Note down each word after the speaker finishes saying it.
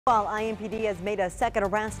While IMPD has made a second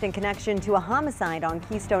arrest in connection to a homicide on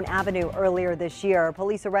Keystone Avenue earlier this year,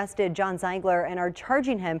 police arrested John Ziegler and are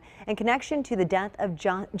charging him in connection to the death of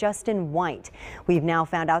Justin White. We've now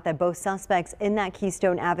found out that both suspects in that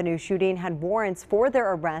Keystone Avenue shooting had warrants for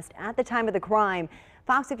their arrest at the time of the crime.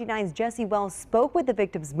 Fox 59's Jesse Wells spoke with the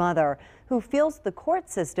victim's mother, who feels the court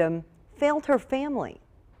system failed her family.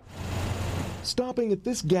 Stopping at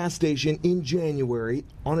this gas station in January,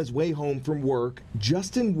 on his way home from work,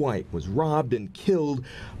 Justin White was robbed and killed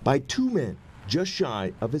by two men just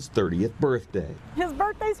shy of his 30th birthday. His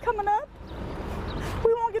birthday's coming up.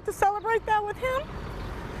 We won't get to celebrate that with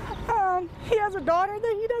him. He has a daughter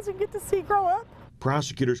that he doesn't get to see grow up.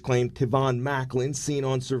 Prosecutors claim Tivon Macklin, seen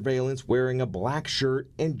on surveillance wearing a black shirt,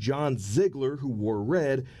 and John Ziegler, who wore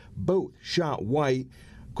red, both shot White.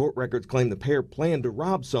 Court records claim the pair planned to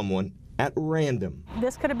rob someone at random.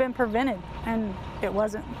 This could have been prevented, and it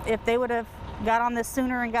wasn't. If they would have got on this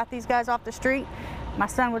sooner and got these guys off the street, my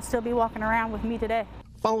son would still be walking around with me today.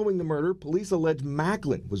 Following the murder, police allege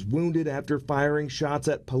Macklin was wounded after firing shots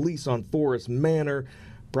at police on Forest Manor.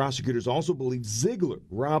 Prosecutors also believe Ziegler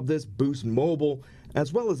robbed this Boost Mobile,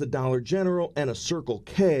 as well as a Dollar General and a Circle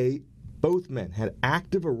K. Both men had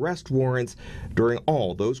active arrest warrants during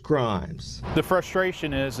all those crimes. The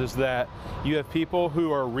frustration is that you have people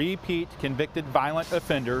who are repeat convicted violent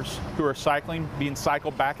offenders who are being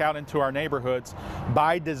cycled back out into our neighborhoods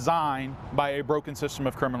by design by a broken system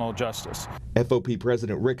of criminal justice. FOP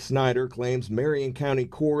President Rick Snyder claims Marion County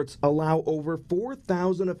courts allow over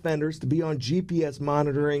 4,000 offenders to be on GPS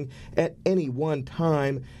monitoring at any one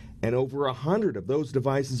time, and over 100 of those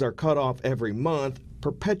devices are cut off every month,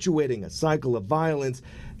 perpetuating a cycle of violence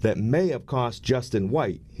that may have cost Justin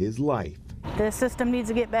White his life. The system needs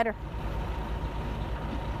to get better.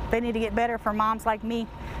 They need to get better for moms like me,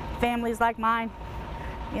 families like mine.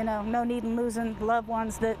 You know, no need in losing loved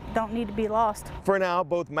ones that don't need to be lost. For now,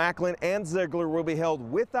 both Macklin and Ziegler will be held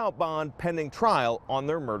without bond pending trial on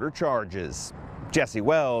their murder charges. Jesse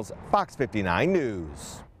Wells, Fox 59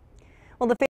 News. Well, the